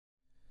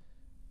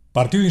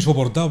Partido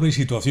insoportable y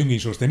situación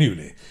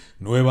insostenible.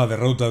 Nueva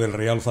derrota del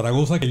Real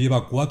Zaragoza, que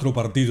lleva 4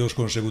 partidos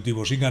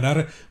consecutivos sin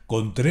ganar,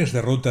 con 3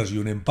 derrotas y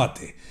un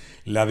empate.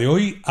 La de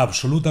hoy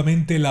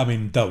absolutamente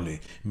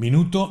lamentable.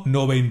 Minuto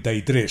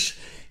 93.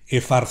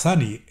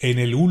 Farzani, en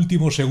el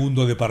último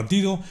segundo de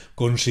partido,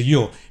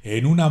 consiguió,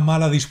 en una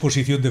mala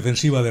disposición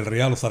defensiva del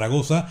Real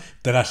Zaragoza,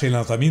 tras el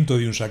lanzamiento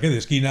de un saque de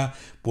esquina,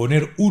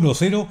 poner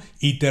 1-0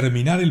 y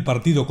terminar el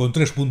partido con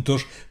 3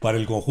 puntos para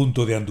el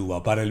conjunto de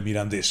Andúba, para el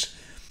mirandés.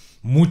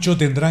 Mucho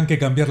tendrán que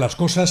cambiar las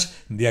cosas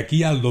de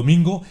aquí al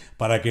domingo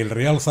para que el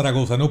Real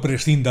Zaragoza no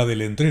prescinda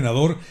del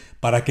entrenador,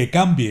 para que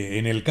cambie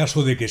en el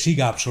caso de que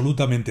siga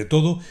absolutamente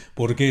todo,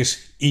 porque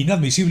es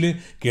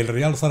inadmisible que el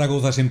Real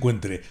Zaragoza se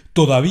encuentre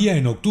todavía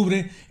en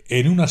octubre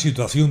en una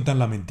situación tan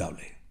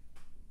lamentable.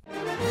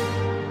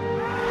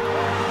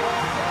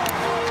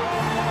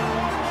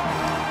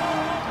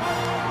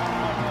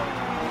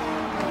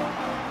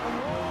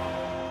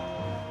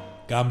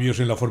 Cambios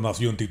en la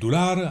formación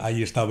titular,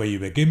 ahí estaba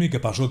Ibekeme, que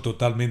pasó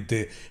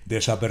totalmente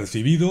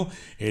desapercibido,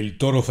 el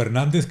Toro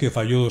Fernández, que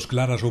falló 2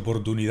 claras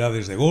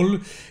oportunidades de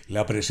gol,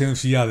 la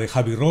presencia de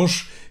Javi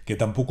Ross, que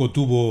tampoco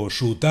tuvo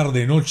su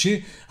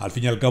tarde-noche. Al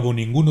fin y al cabo,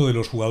 ninguno de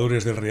los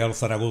jugadores del Real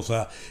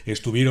Zaragoza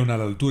estuvieron a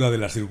la altura de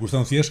las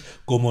circunstancias,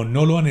 como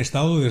no lo han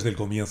estado desde el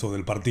comienzo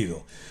del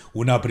partido.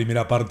 Una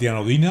primera parte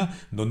anodina,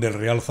 donde el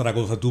Real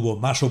Zaragoza tuvo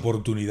más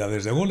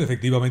oportunidades de gol,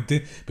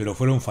 efectivamente, pero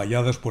fueron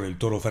falladas por el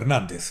Toro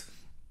Fernández.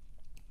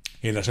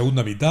 En la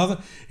segunda mitad,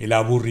 el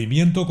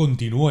aburrimiento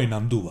continuó en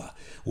Andúba.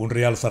 Un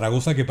Real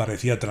Zaragoza que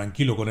parecía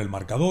tranquilo con el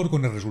marcador,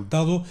 con el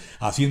resultado,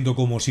 haciendo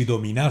como si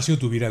dominase o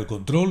tuviera el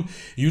control,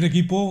 y un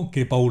equipo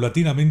que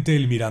paulatinamente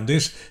el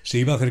mirandés se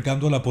iba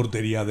acercando a la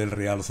portería del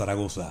Real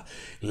Zaragoza.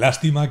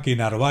 Lástima que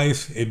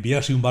Narváez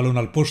enviase un balón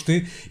al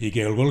poste y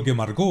que el gol que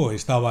marcó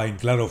estaba en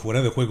claro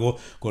fuera de juego,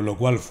 con lo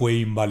cual fue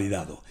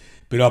invalidado.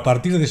 Pero a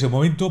partir de ese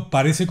momento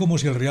parece como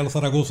si el Real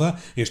Zaragoza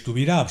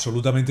estuviera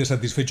absolutamente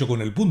satisfecho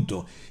con el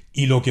punto,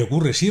 y lo que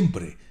ocurre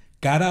siempre,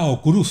 cara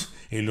o cruz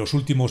en los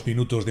últimos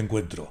minutos de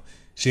encuentro.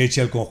 Se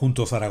echa el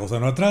conjunto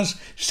zaragozano atrás,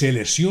 se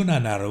lesiona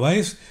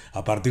Narváez,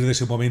 a partir de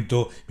ese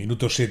momento,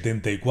 minutos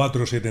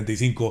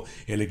 74-75,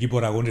 el equipo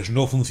aragonés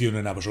no funciona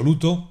en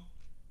absoluto,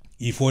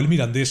 y fue el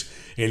mirandés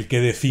el que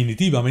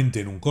definitivamente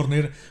en un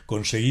córner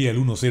conseguía el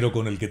 1-0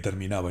 con el que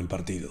terminaba el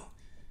partido.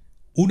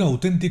 Un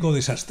auténtico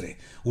desastre,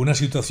 una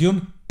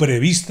situación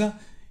prevista,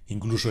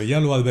 incluso ya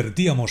lo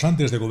advertíamos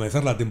antes de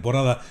comenzar la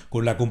temporada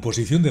con la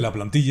composición de la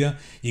plantilla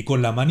y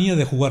con la manía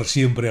de jugar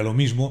siempre a lo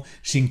mismo,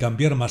 sin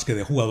cambiar más que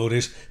de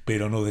jugadores,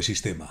 pero no de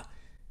sistema.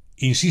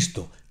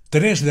 Insisto,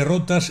 3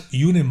 derrotas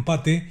y un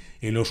empate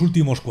en los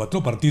últimos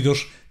 4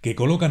 partidos que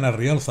colocan al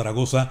Real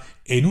Zaragoza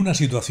en una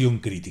situación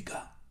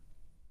crítica.